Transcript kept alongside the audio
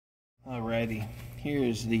Alrighty, here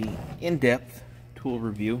is the in-depth tool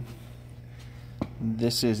review.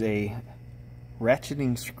 This is a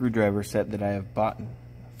ratcheting screwdriver set that I have bought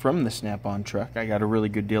from the Snap-on truck. I got a really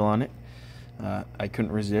good deal on it. I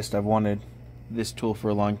couldn't resist. I've wanted this tool for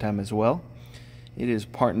a long time as well. It is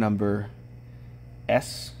part number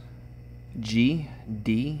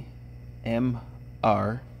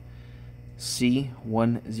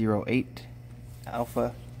SGDMRC108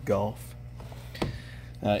 Alpha Golf.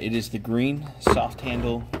 It is the green soft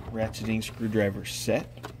handle ratcheting screwdriver set,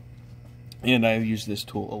 and I've used this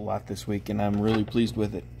tool a lot this week and I'm really pleased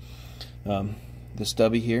with it. The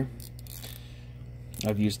stubby here,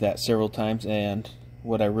 I've used that several times, and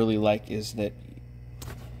what I really like is that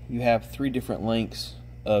you have 3 different lengths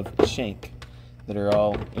of shank that are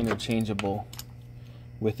all interchangeable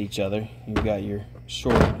with each other. You've got your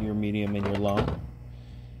short, your medium, and your long,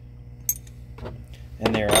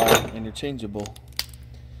 and they're all interchangeable.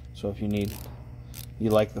 So if you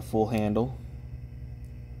like the full handle,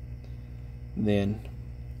 then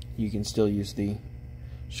you can still use the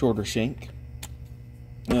shorter shank.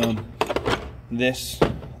 This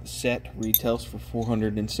set retails for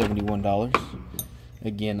 $471.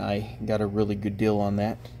 Again, I got a really good deal on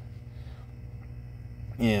that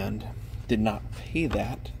and did not pay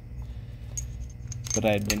that, but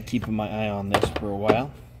I had been keeping my eye on this for a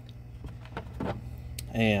while,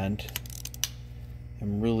 and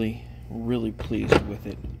I'm really pleased with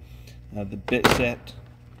it. The bit set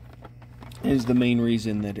is the main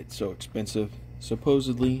reason that it's so expensive,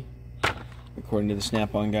 supposedly, according to the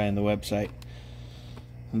Snap-on guy on the website.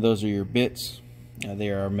 And those are your bits. They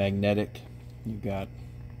are magnetic. You've got,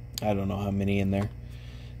 I don't know how many in there,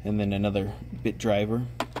 and then another bit driver.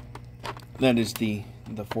 That is the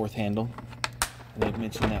 4th handle. And I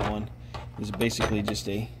mentioned that one is basically just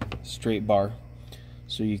a straight bar,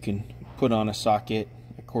 so you can put on a socket,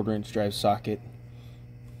 a 1/4-inch drive socket,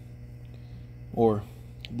 or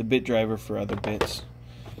the bit driver for other bits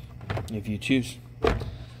if you choose.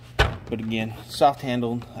 But again, soft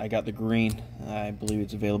handled. I got the green. I believe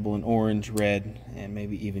it's available in orange, red, and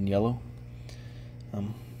maybe even yellow.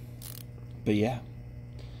 But yeah,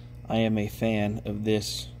 I am a fan of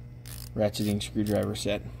this ratcheting screwdriver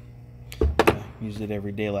set. I used it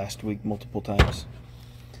every day last week, multiple times.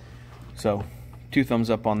 So 2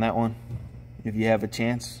 thumbs up on that one. If you have a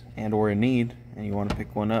chance and or a need and you want to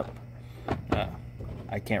pick one up,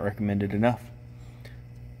 I can't recommend it enough.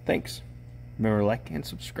 Thanks. Remember to like and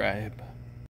subscribe.